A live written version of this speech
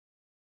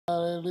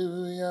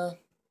Hallelujah.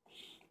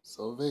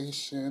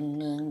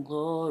 Salvation and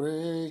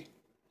glory,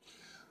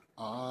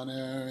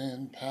 honor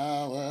and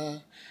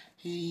power.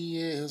 He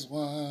is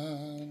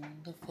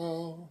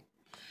wonderful.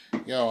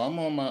 Yo, I'm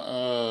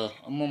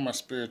on my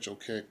spiritual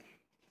kick.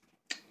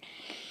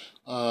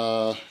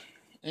 Uh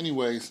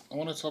anyways, I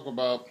want to talk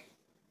about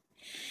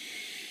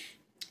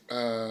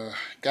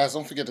guys,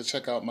 don't forget to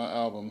check out my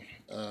album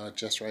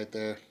just right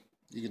there.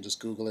 You can just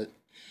Google it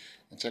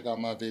and check out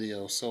my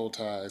video Soul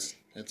Ties.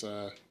 It's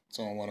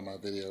on one of my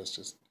videos.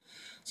 Just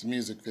it's a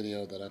music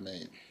video that I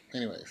made.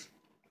 Anyways,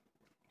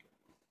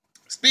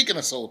 speaking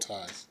of soul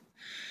ties,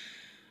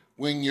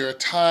 when you're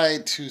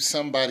tied to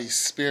somebody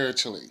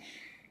spiritually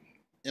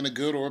in a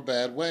good or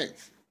bad way,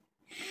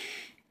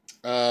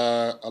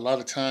 a lot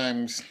of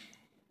times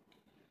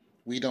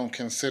we don't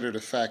consider the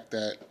fact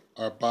that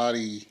our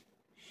body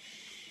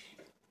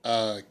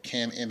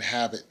can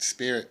inhabit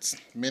spirits,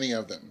 many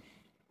of them.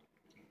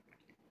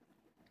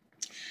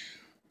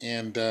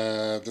 And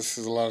this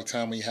is a lot of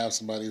time when you have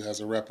somebody who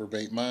has a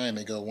reprobate mind,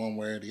 they go one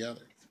way or the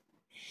other.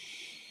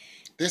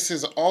 This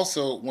is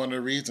also one of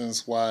the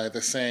reasons why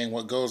the saying,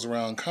 what goes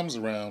around comes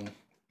around,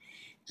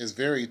 is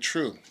very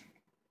true.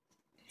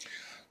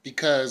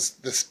 Because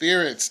the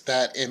spirits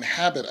that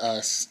inhabit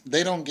us,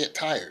 they don't get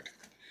tired.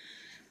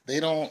 They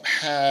don't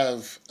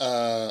have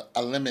a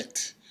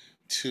limit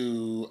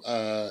to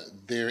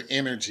their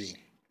energy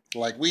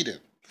like we do.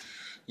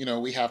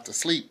 We have to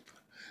sleep.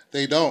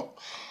 They don't.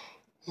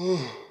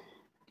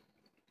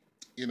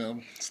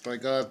 It's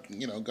like God,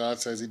 God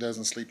says he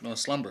doesn't sleep nor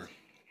slumber.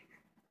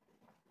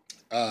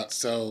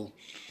 So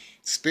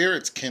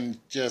spirits can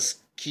just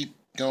keep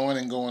going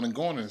and going and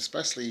going, and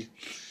especially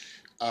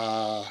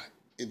uh,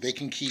 they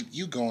can keep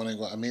you going and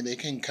going. I mean, they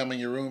can come in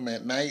your room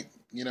at night,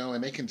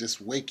 and they can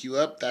just wake you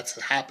up.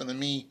 That's happened to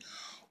me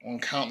on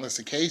countless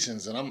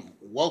occasions, and I'm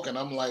woken.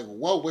 I'm like,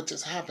 whoa, what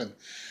just happened?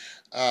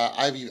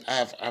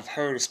 I've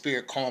heard a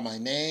spirit call my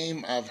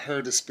name. I've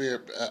heard a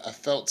spirit. I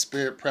felt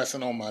spirit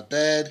pressing on my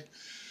bed.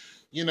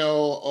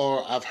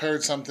 Or I've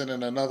heard something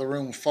in another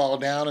room fall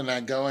down, and I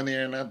go in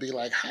there and I'd be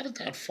like, how did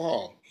that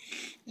fall?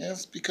 Yeah,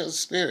 it's because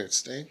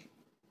spirits,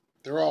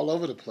 they're all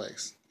over the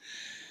place.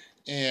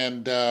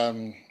 And,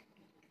 they'll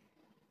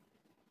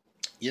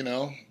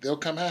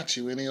come at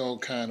you any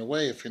old kind of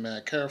way if you're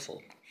not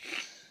careful.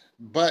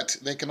 But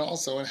they can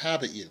also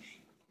inhabit you.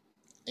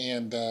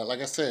 And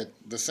like I said,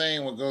 the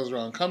saying, what goes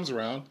around comes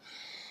around,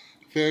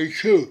 very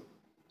true.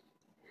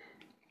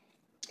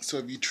 So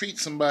if you treat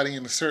somebody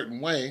in a certain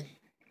way,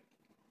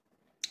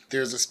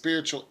 there's a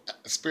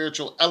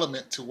spiritual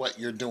element to what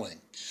you're doing.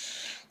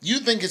 You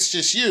think it's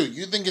just you.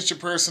 You think it's your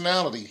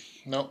personality.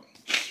 Nope.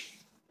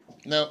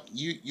 No,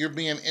 you're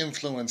being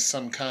influenced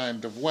some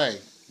kind of way,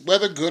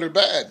 whether good or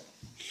bad.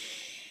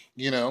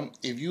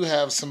 If you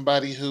have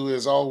somebody who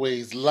is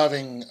always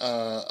loving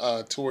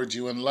towards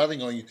you and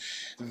loving on you,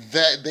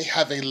 that they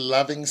have a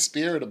loving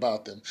spirit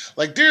about them.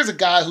 Like there's a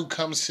guy who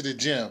comes to the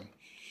gym,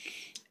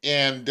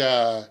 and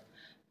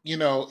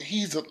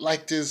he's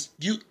like this.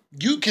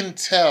 You can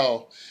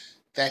tell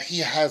that he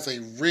has a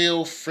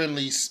real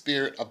friendly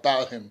spirit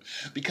about him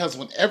because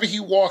whenever he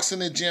walks in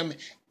the gym,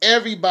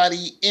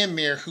 everybody in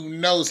there who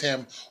knows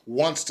him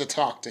wants to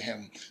talk to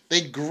him.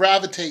 They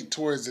gravitate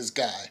towards this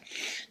guy.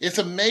 It's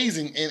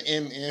amazing.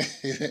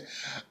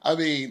 I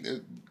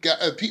mean,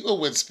 people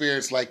with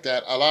spirits like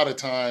that, a lot of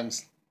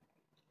times,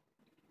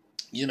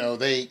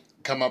 they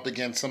come up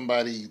against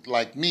somebody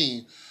like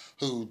me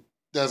who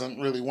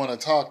doesn't really want to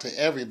talk to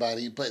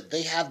everybody, but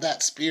they have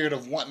that spirit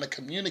of wanting to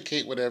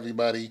communicate with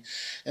everybody.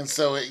 And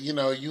so,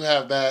 you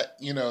have that,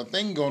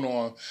 thing going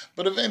on.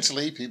 But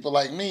eventually, people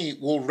like me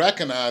will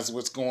recognize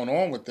what's going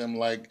on with them.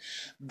 Like,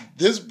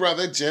 this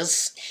brother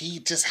he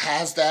just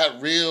has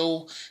that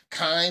real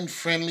kind,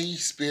 friendly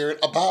spirit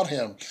about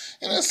him.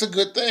 And that's a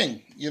good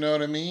thing. You know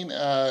what I mean?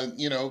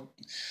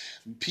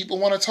 People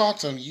want to talk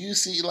to him. You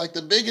see, like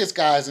the biggest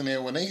guys in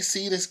there, when they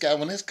see this guy,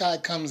 when this guy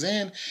comes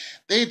in,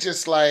 they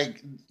just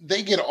like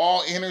they get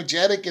all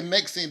energetic, and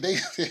next thing they,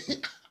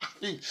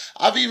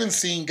 I've even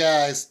seen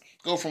guys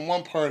go from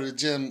one part of the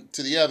gym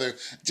to the other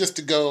just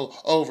to go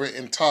over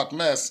and talk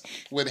mess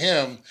with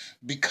him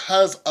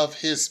because of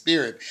his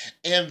spirit,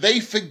 and they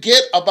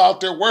forget about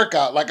their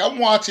workout. Like I'm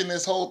watching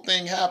this whole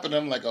thing happen.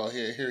 I'm like, oh,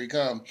 here he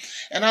come,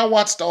 and I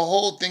watched the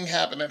whole thing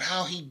happen and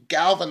how he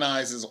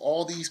galvanizes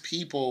all these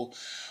people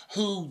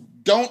who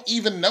don't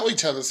even know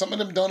each other. Some of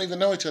them don't even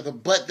know each other,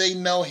 but they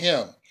know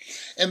him.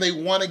 And they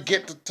want to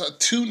get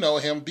to know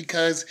him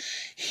because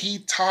he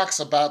talks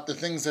about the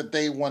things that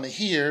they want to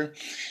hear.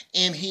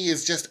 And he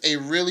is just a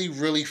really,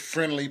 really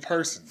friendly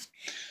person.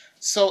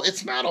 So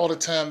it's not all the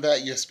time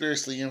that you're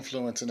spiritually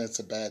influenced and it's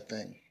a bad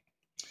thing.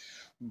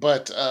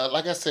 But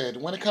like I said,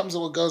 when it comes to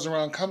what goes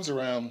around comes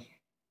around,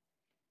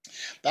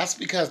 that's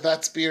because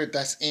that spirit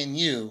that's in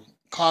you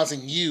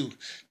causing you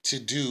to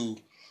do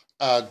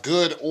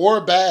good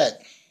or bad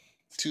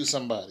to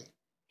somebody.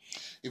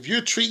 If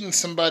you're treating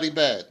somebody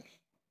bad,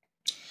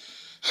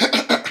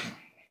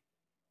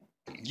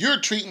 you're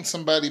treating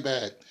somebody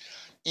bad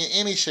in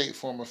any shape,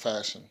 form, or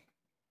fashion.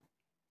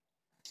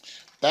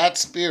 That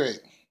spirit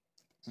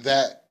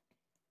that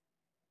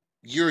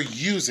you're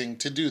using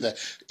to do that.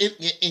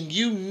 And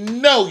you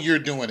know you're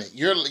doing it.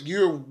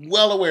 You're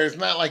well aware. It's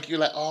not like you're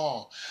like,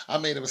 oh, I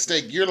made a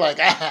mistake. You're like,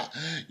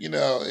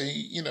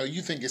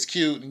 you think it's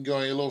cute and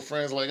going your little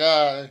friends like,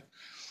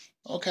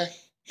 okay.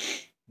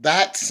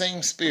 That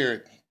same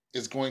spirit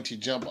is going to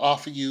jump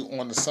off of you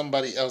onto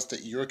somebody else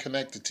that you're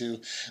connected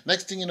to.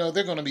 Next thing you know,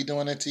 they're going to be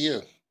doing it to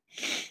you.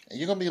 And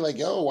you're going to be like,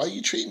 yo, why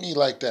you treat me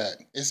like that?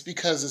 It's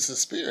because it's a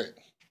spirit.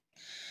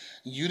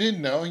 You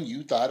didn't know, and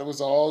you thought it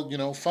was all,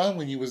 fun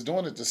when you was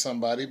doing it to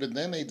somebody, but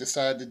then they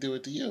decided to do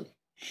it to you.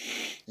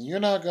 And you're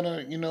not going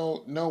to,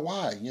 know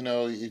why.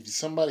 If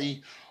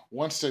somebody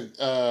wants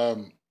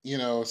to,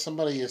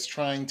 somebody is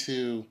trying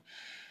to,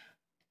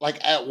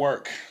 like at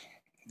work,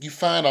 you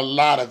find a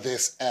lot of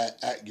this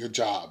at your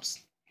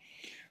jobs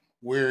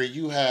where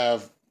you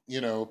have,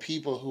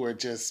 people who are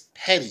just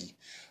petty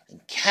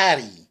and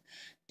catty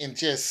and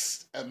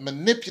just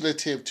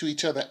manipulative to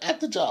each other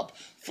at the job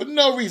for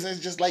no reason. It's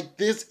just like,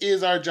 this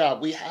is our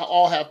job. We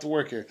all have to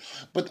work here.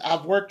 But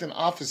I've worked in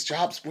office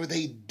jobs where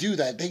they do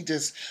that. They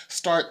just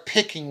start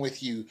picking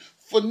with you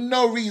for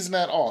no reason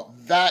at all.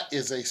 That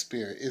is a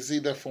spirit. It's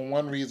either for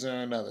one reason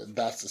or another.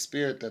 That's the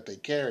spirit that they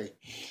carry.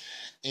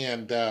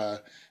 And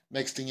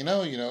next thing you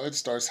know, it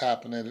starts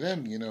happening to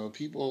them.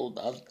 People,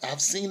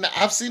 I've seen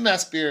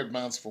that spirit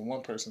bounce from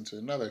one person to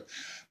another.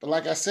 But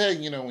like I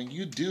said, when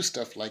you do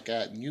stuff like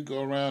that and you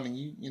go around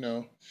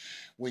and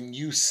when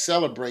you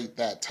celebrate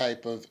that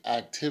type of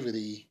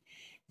activity,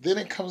 then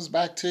it comes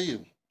back to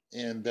you.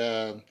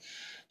 And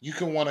you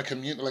can want to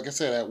communicate, like I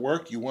said, at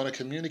work, you want to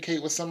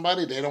communicate with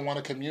somebody, they don't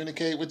want to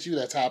communicate with you.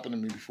 That's happened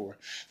to me before.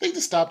 They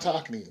just stop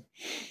talking to you.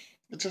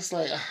 It's just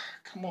like,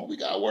 come on, we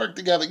got to work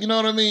together. You know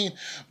what I mean?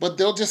 But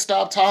they'll just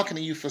stop talking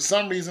to you for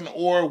some reason,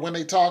 or when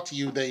they talk to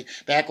you, they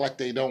act like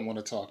they don't want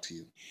to talk to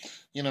you.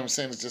 You know what I'm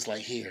saying? It's just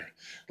like, here.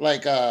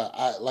 Like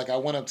I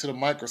went up to the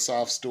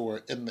Microsoft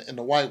store, and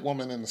the white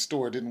woman in the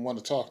store didn't want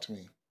to talk to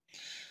me.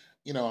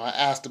 I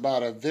asked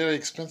about a very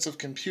expensive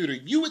computer.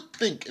 You would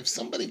think if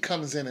somebody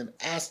comes in and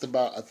asked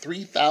about a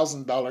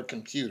 $3,000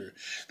 computer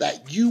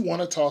that you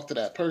want to talk to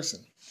that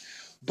person.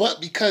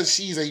 But because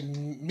she's a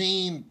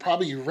mean,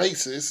 probably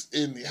racist,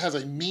 and has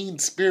a mean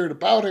spirit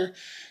about her,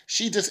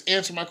 she just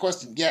answered my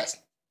question, yes.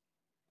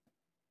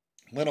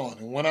 Went on.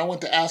 And when I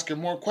went to ask her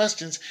more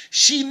questions,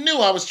 she knew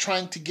I was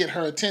trying to get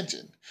her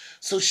attention.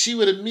 So she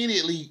would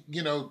immediately,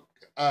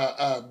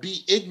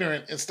 be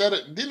ignorant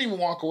didn't even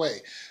walk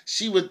away.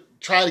 She would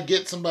try to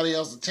get somebody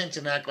else's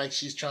attention, act like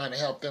she's trying to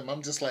help them.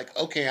 I'm just like,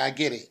 okay, I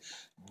get it.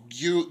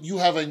 You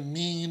have a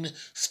mean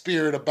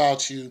spirit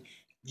about you.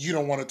 You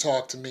don't want to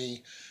talk to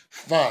me.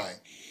 Fine.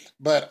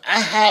 But I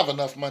have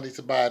enough money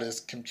to buy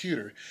this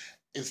computer.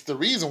 It's the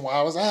reason why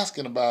I was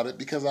asking about it,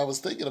 because I was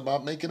thinking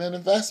about making an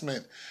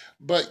investment.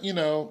 But,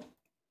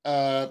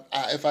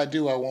 if I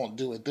do, I won't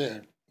do it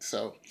there.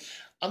 So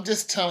I'm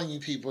just telling you,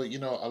 people,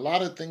 a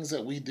lot of things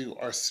that we do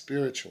are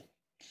spiritual.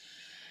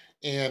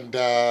 And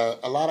a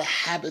lot of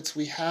habits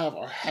we have,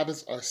 our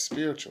habits are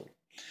spiritual.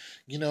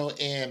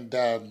 And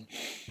a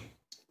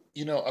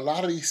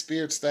lot of these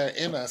spirits that are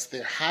in us,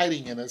 they're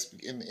hiding in us,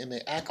 and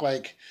they act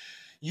like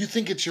you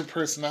think it's your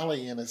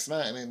personality, and it's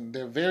not. And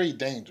they're very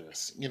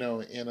dangerous,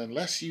 and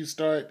unless you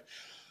start,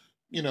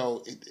 you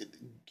know, it, it,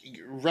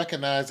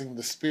 recognizing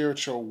the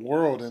spiritual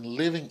world and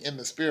living in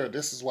the spirit,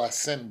 this is why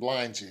sin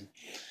blinds you.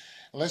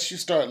 Unless you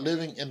start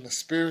living in the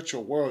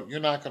spiritual world, you're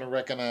not going to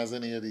recognize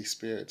any of these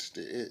spirits.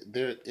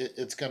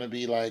 It's going to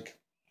be like,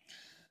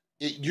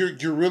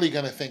 you're really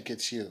gonna think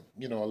it's you.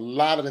 A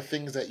lot of the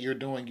things that you're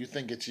doing, you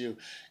think it's you.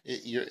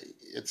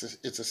 It's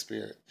a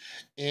spirit.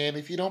 And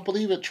if you don't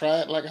believe it, try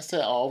it. Like I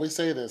said, I always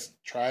say this: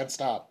 try and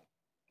stop.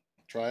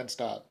 Try and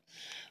stop.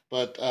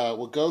 But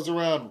what goes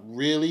around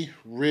really,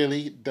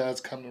 really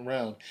does come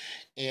around,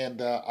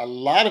 and a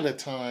lot of the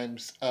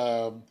times,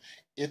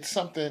 it's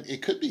something.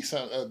 It could be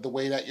the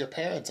way that your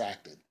parents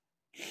acted,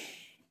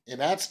 and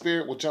that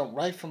spirit will jump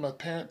right from a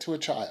parent to a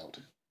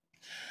child.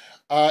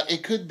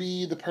 It could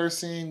be the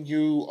person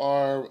you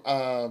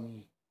are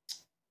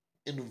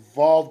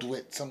involved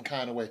with some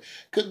kind of way.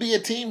 Could be a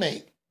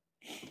teammate.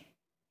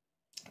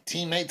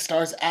 Teammate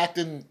starts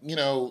acting,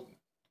 a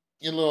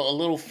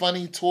little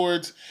funny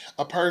towards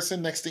a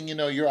person. Next thing you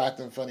know, you're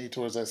acting funny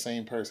towards that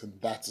same person.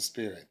 That's a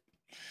spirit.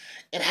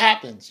 It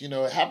happens.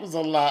 It happens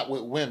a lot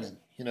with women.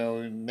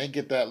 And they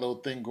get that little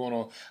thing going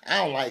on.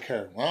 I don't like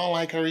her. I don't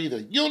like her either.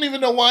 You don't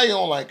even know why you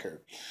don't like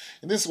her.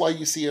 And this is why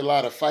you see a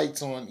lot of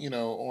fights on,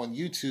 on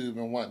YouTube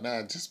and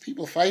whatnot. Just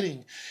people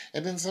fighting.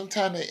 And then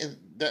sometimes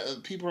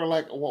people are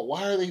like, well,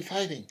 why are they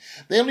fighting?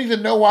 They don't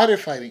even know why they're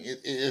fighting.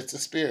 It's a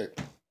spirit.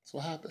 That's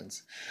what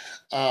happens.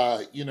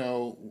 When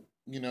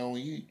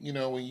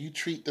you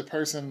treat the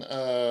person,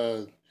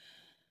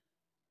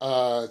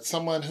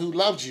 someone who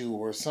loves you,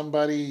 or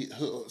somebody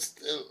who,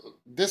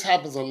 this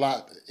happens a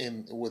lot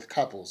with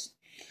couples.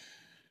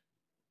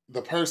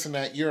 The person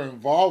that you're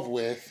involved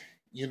with,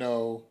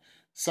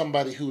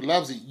 somebody who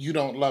loves you, you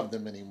don't love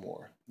them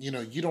anymore.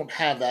 you don't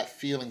have that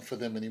feeling for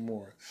them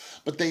anymore.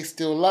 But they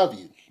still love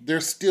you. They're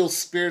still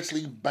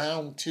spiritually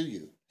bound to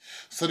you.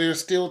 So they're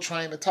still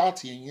trying to talk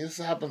to you. And this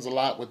happens a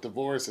lot with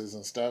divorces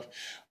and stuff,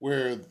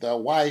 where the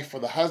wife or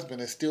the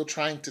husband is still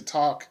trying to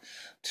talk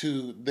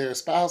to their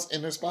spouse,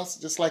 and their spouse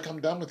is just like,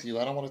 I'm done with you.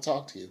 I don't want to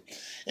talk to you.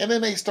 And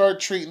then they start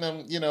treating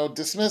them,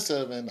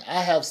 dismissive, and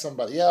I have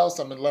somebody else,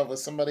 I'm in love with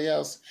somebody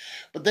else.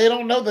 But they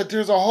don't know that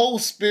there's a whole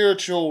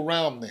spiritual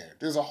realm there.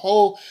 There's a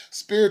whole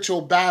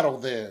spiritual battle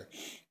there,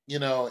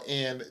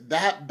 and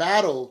that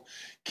battle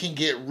can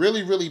get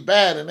really, really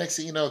bad. And next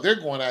thing you know, they're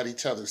going at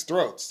each other's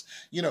throats.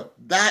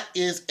 That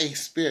is a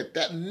spirit.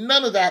 That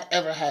none of that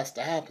ever has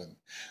to happen.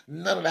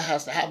 None of that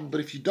has to happen. But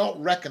if you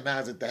don't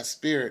recognize it, that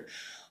spirit,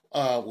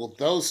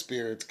 those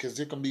spirits, because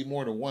there can be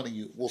more than one of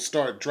you, will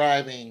start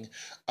driving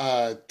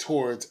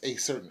towards a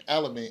certain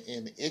element,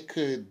 and it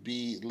could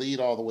lead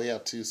all the way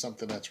up to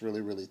something that's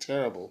really, really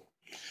terrible.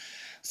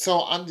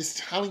 So I'm just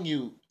telling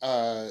you,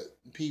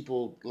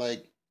 people,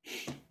 like,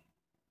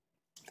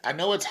 I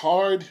know it's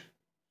hard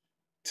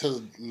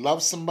to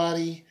love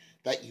somebody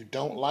that you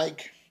don't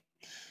like.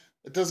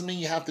 It doesn't mean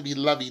you have to be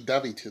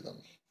lovey-dovey to them,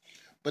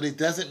 but it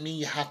doesn't mean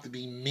you have to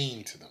be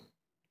mean to them.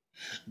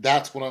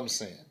 That's what I'm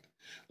saying.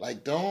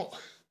 Like, don't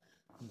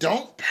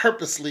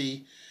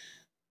purposely,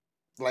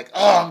 like,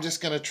 oh, I'm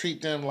just gonna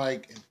treat them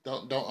like,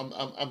 don't.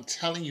 I'm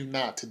telling you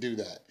not to do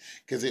that,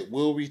 because it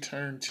will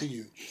return to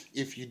you.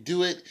 If you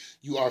do it,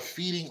 you are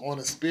feeding on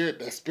a spirit.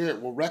 That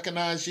spirit will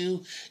recognize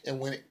you, and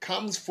when it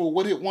comes for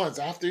what it wants,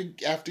 after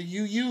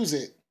you use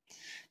it,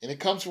 and it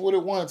comes for what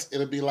it wants,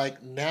 it'll be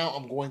like, now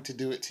I'm going to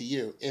do it to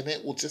you. And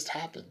it will just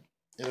happen.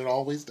 And it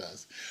always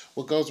does.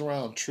 What goes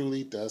around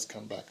truly does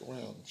come back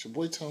around. It's your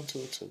boy Tone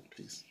 202.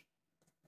 Peace.